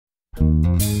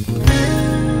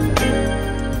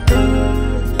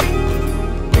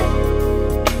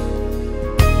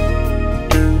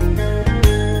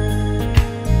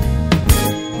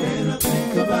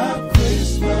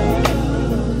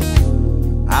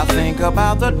think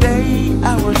about the day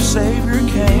our Savior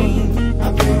came.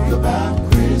 I think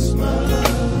about Christmas.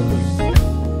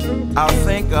 I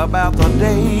think about the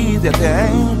day that the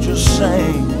angels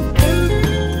sang.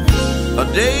 A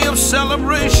day of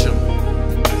celebration.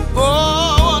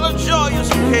 Oh, what a joyous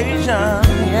occasion.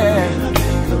 Yeah. I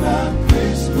think about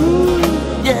Christmas.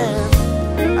 Yeah.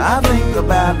 I think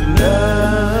about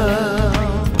love.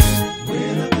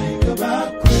 When I think about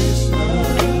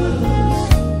Christmas,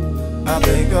 I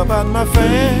think about my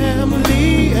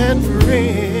family and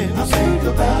friends. I think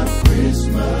about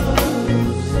Christmas.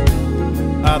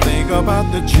 I think about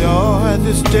the joy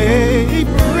this day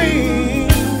brings.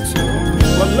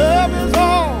 For love is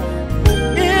all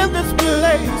in this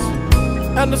place,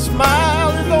 and the smile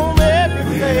is on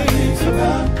every face.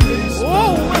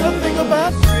 Oh, when I think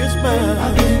about Christmas, I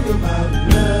think about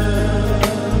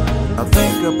love. I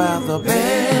think about the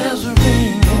bells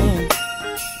ringing,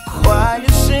 choir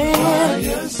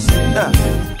singing,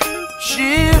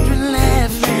 children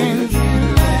laughing.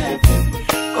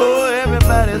 Oh,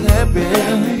 everybody's happy.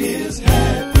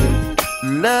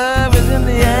 Love is in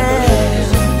the air.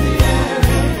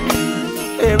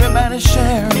 Everybody's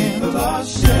sharing.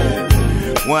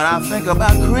 When I think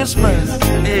about Christmas,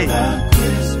 hey.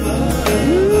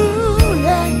 Ooh,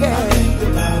 yeah, yeah.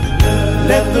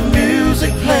 Let the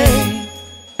music play.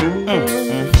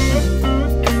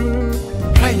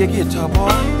 Play your guitar,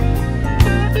 boy.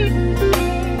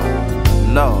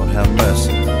 Lord have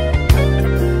mercy.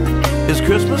 It's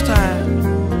Christmas time.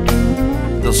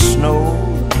 The snow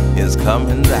is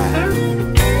coming down.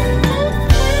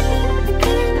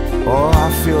 Oh,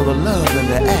 I feel the love in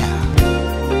the air.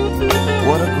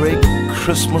 What a great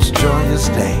Christmas joyous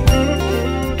day.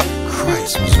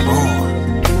 Christ was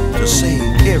born to save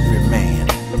every man.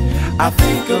 I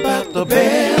think about the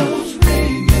bells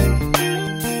ringing,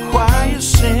 choir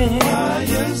singing,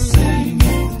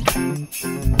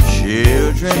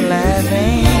 children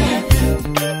laughing.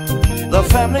 The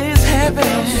family is happy,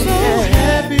 so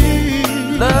happy.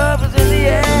 Love is in the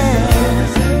air.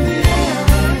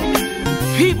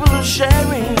 People are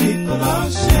sharing.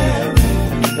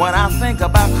 When I think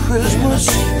about Christmas,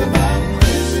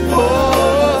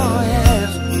 oh yes,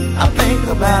 I think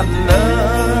about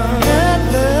love.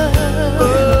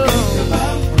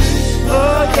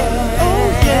 Oh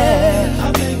yeah,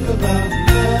 I think about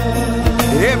love.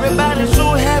 Everybody's so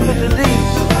happy today.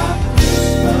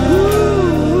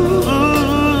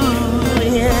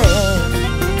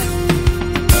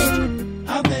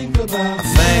 I think about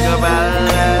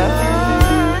love.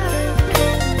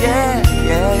 Yeah,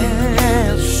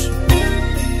 yes.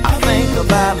 I think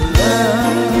about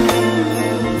love.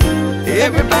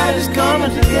 Everybody's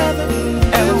coming together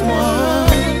as one.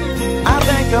 I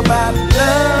think about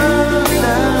love.